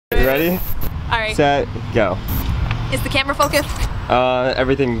ready? Alright. Set, go. Is the camera focused?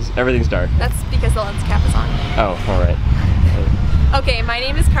 Everything's dark. That's because the lens cap is on. Oh, alright. Okay, my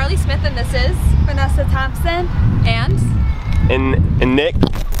name is Carly Smith and this is Vanessa Thompson and Nick.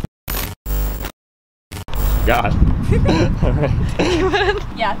 God. Alright.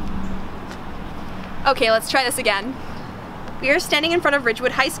 Yeah. Okay, let's try this again. We are standing in front of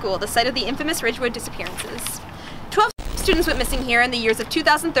Ridgewood High School, the site of the infamous Ridgewood disappearances. 12 students went missing here in the years of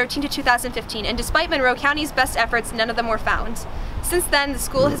 2013 to 2015, and despite Monroe County's best efforts, none of them were found. Since then, the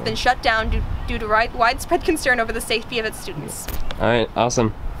school has been shut down due to widespread concern over the safety of its students. Alright,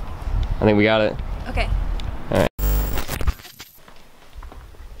 awesome. I think we got it. Okay. Alright.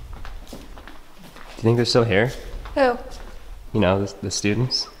 Do you think they're still here? Who? You know, the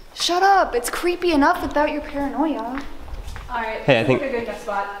students? Shut up! It's creepy enough without your paranoia. Alright, Hey, I think- a good guess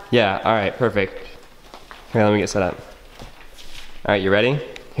spot. Yeah, alright, perfect. Here, let me get set up. Alright, you ready?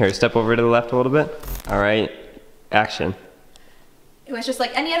 Here, step over to the left a little bit. Alright, action. It was just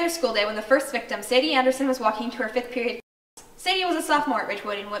like any other school day when the first victim, Sadie Anderson, was walking to her 5th period. Sadie was a sophomore at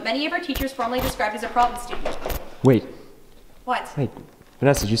Ridgewood and what many of her teachers formally described as a problem student. Wait, What?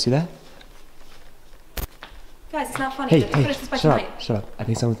 Vanessa, did you see that? Guys, it's not funny. Hey, Let's hey, finish this by shut tonight. up, shut up. I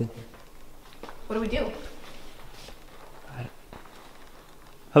think someone's in here. What do we do?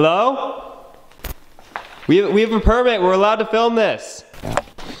 Hello? We have a permit, we're allowed to film this. Yeah. What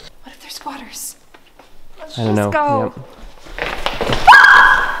if they're squatters? I don't know. go. Yep.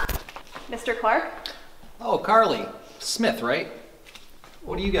 Mr. Clark? Oh, Carly. Smith, right?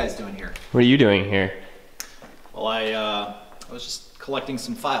 What are you guys doing here? What are you doing here? Well, I was just collecting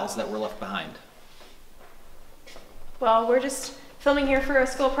some files that were left behind. Well, we're just filming here for a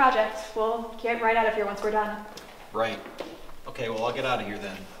school project. We'll get right out of here once we're done. Right. Okay, well, I'll get out of here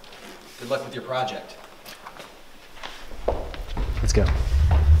then. Good luck with your project. Let's go.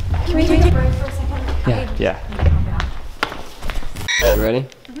 Can we take a break for a second? Yeah. You ready?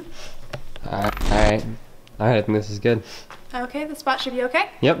 Alright, I think this is good. Okay, the spot should be okay.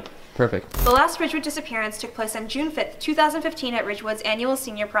 Yep, perfect. The last Ridgewood disappearance took place on June 5th, 2015 at Ridgewood's annual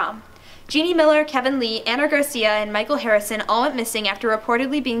senior prom. Jeannie Miller, Kevin Lee, Anna Garcia, and Michael Harrison all went missing after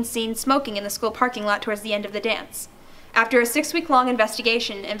reportedly being seen smoking in the school parking lot towards the end of the dance. After a 6-week-long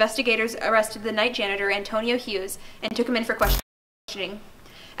investigation, investigators arrested the night janitor, Antonio Hughes, and took him in for questioning.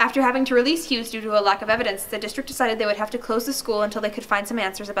 After having to release Hughes due to a lack of evidence, the district decided they would have to close the school until they could find some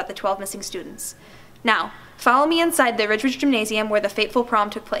answers about the 12 missing students. Now, follow me inside the Ridgewood Gymnasium where the fateful prom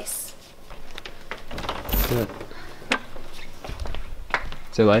took place. Let's do it.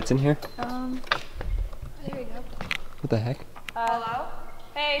 Is there lights in here? There we go. What the heck? Hello?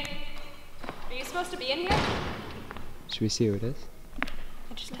 Hey, are you supposed to be in here? Should we see who it is?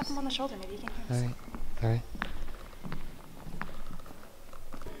 I just tap him on the shoulder, maybe you can hear us. Alright.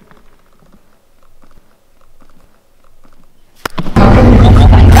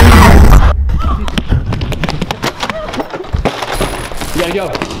 You gotta go.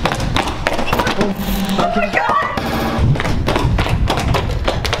 Oh my god!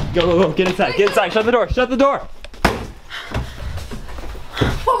 Go, get inside, shut the door.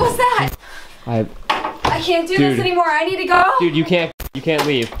 What was that? I can't do this anymore, I need to go! Dude, you can't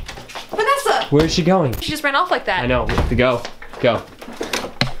leave. Vanessa! Where's she going? She just ran off like that. I know, we have to go. Go.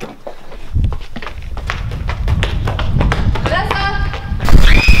 Vanessa!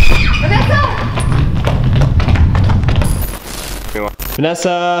 Vanessa!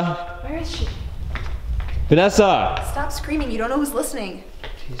 Vanessa! Where is she? Vanessa! Stop screaming, you don't know who's listening.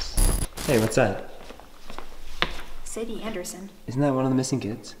 Jeez. Hey, what's that? Sadie Anderson. Isn't that one of the missing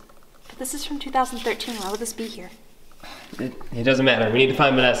kids? But this is from 2013, why would this be here? It doesn't matter. We need to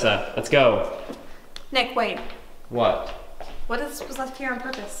find Vanessa. Let's go. Nick, wait. What? What if this was left here on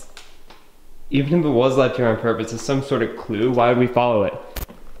purpose? Even if it was left here on purpose, it's some sort of clue. Why would we follow it?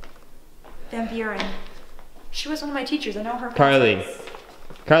 Van Buren. She was one of my teachers, I know her. Carly.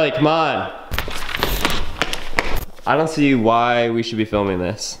 Carly, come on. I don't see why we should be filming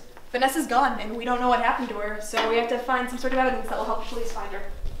this. Vanessa's gone, and we don't know what happened to her, so we have to find some sort of evidence that will help the police find her.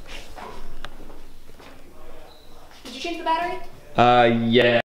 Did you change the battery?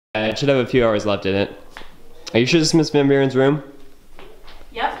 Yeah. It should have a few hours left in it. Are you sure this is Miss Van Buren's room?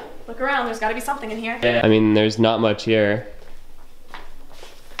 Yep. Look around, there's gotta be something in here. Yeah. I mean, there's not much here.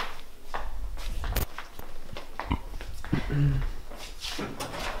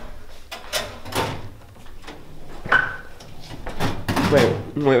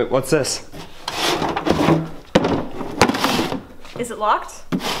 Wait, what's this? Is it locked?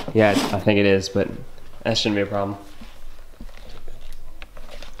 Yeah, I think it is, but that shouldn't be a problem.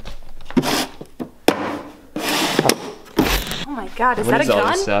 Oh my god, is What that is a all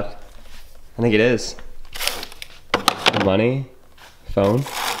gun? this stuff? I think it is. Money, phone.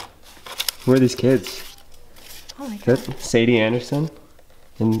 Who are these kids? Oh my Is that Sadie Anderson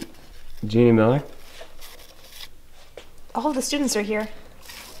and Jeannie Miller? All of the students are here.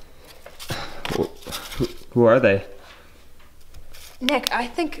 Who are they? Nick, I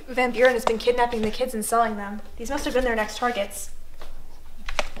think Van Buren has been kidnapping the kids and selling them. These must have been their next targets.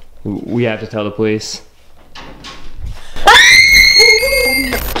 We have to tell the police.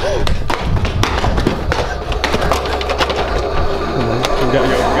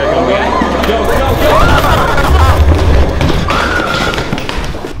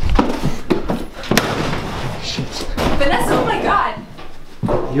 Vanessa, oh my god!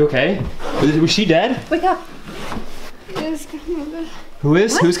 You okay? Was she dead? Wake up! He's coming back. Who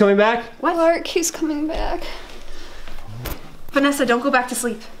is? Who's coming back? What? Clark, he's coming back. Vanessa, don't go back to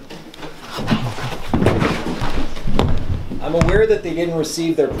sleep. I'm aware that they didn't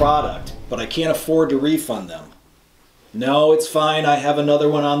receive their product, but I can't afford to refund them. No, it's fine. I have another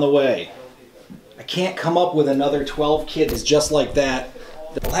one on the way. I can't come up with another 12 kids just like that.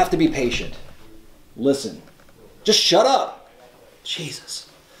 They'll have to be patient. Listen, just shut up. Jesus.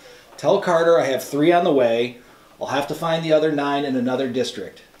 Tell Carter I have 3 on the way. I'll have to find the other 9 in another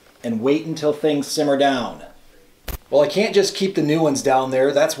district. And wait until things simmer down. Well, I can't just keep the new ones down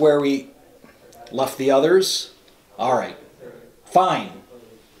there. That's where we left the others. All right. Fine.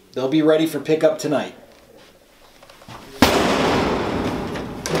 They'll be ready for pickup tonight.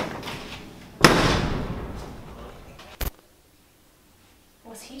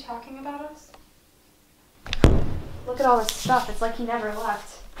 Was he talking about us? Look at all this stuff. It's like he never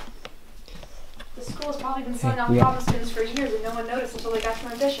left. The school's probably been selling off promise bins for years and no one noticed until they got too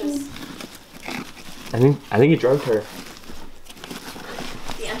ambitious. I think he drugged her.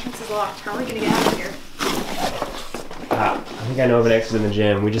 The entrance is locked. How are we gonna get out of here? I think I know of an exit in the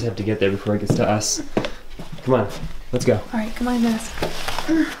gym. We just have to get there before it gets to us. Come on, let's go. Alright, come on, Vanessa.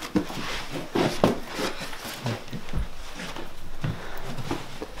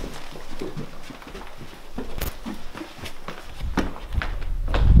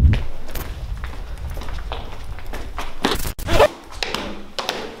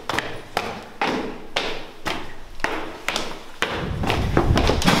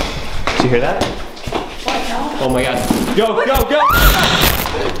 Did you hear that? Oh my god. Go, go, go!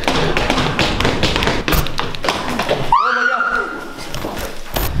 Oh my god.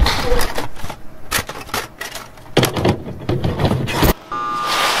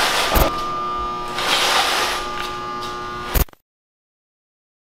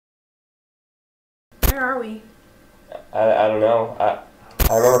 Where are we? I don't know. I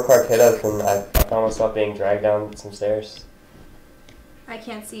remember Clark hit us and I found myself being dragged down some stairs. I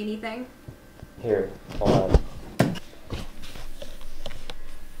can't see anything. Here, hold on.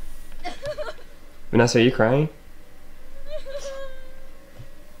 Vanessa, are you crying?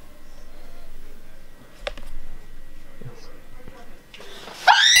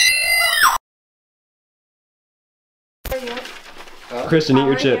 Christian, eat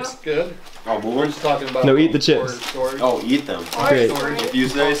your chips. Good. Oh, well, we're just talking about. No, eat the chips. Stories. Oh, eat them. Great. If you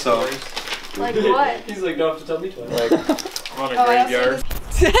say so. Like what? He's like, don't have to tell me twice. Like, I'm on a graveyard.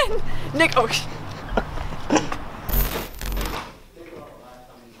 Nick, oh,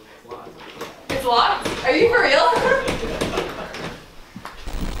 it's locked? Are you for real?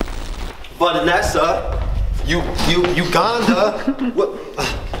 Vanessa, Uganda.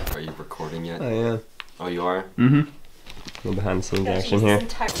 What? Are you recording yet? I am. Oh, you are? Mm-hmm. A little behind the scenes action here.